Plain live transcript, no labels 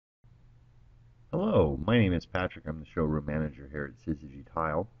Hello, my name is Patrick. I'm the showroom manager here at Syzygy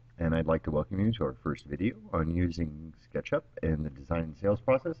Tile, and I'd like to welcome you to our first video on using SketchUp in the design and sales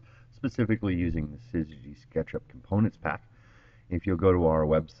process, specifically using the Syzygy Sketchup Components pack. If you'll go to our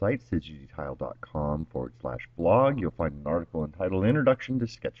website, syzygytile.com/blog, you'll find an article entitled Introduction to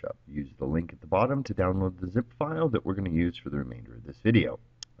SketchUp. Use the link at the bottom to download the zip file that we're going to use for the remainder of this video.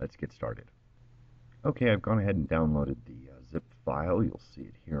 Let's get started. Okay, I've gone ahead and downloaded the zip file. You'll see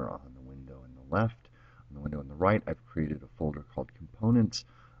it here on the window on the left. On the window on the right, I've created a folder called Components.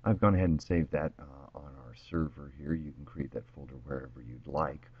 I've gone ahead and saved that on our server here. You can create that folder wherever you'd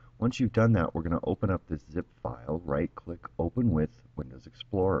like. Once you've done that, we're going to open up this zip file, right-click, Open with Windows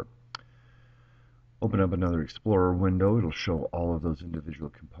Explorer. Open up another Explorer window. It'll show all of those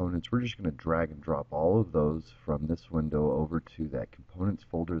individual components. We're just going to drag and drop all of those from this window over to that Components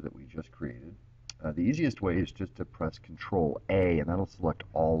folder that we just created. The easiest way is just to press Control A, and that'll select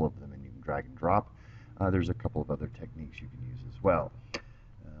all of them, and you can drag and drop. There's a couple of other techniques you can use as well.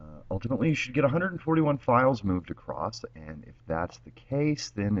 Ultimately, you should get 141 files moved across, and if that's the case,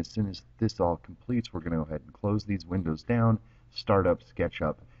 then as soon as this all completes, we're going to go ahead and close these windows down, start up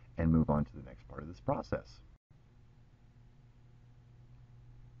SketchUp, and move on to the next part of this process.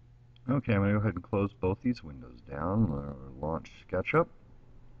 Okay, I'm going to go ahead and close both these windows down, launch SketchUp.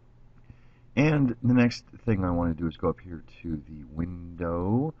 And the next thing I want to do is go up here to the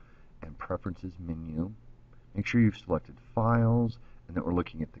Window and Preferences menu. Make sure you've selected Files, and that we're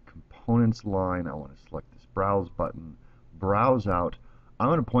looking at the Components line. I want to select this Browse button, browse out. I'm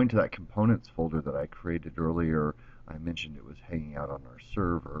going to point to that Components folder that I created earlier. I mentioned it was hanging out on our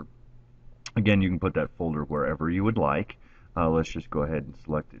server. Again, you can put that folder wherever you would like. Let's just go ahead and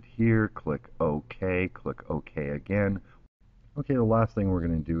select it here, click OK again. Okay, the last thing we're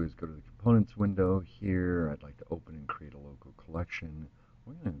going to do is go to the Components window here. I'd like to open and create a local collection.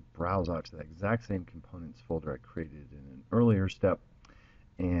 We're going to browse out to that exact same Components folder I created in an earlier step.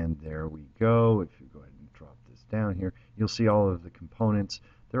 And there we go. If you go ahead and drop this down here, you'll see all of the components.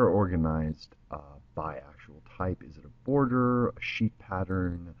 They're organized by actual type. Is it a border, a sheet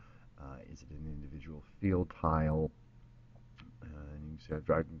pattern? Is it an individual field tile? And you can see I've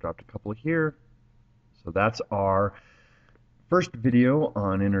dragged and dropped a couple here. So that's our first video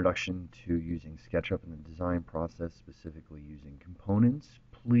on introduction to using SketchUp in the design process, specifically using components.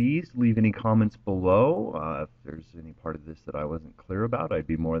 Please leave any comments below. If there's any part of this that I wasn't clear about, I'd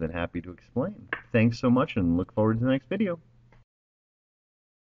be more than happy to explain. Thanks so much, and look forward to the next video.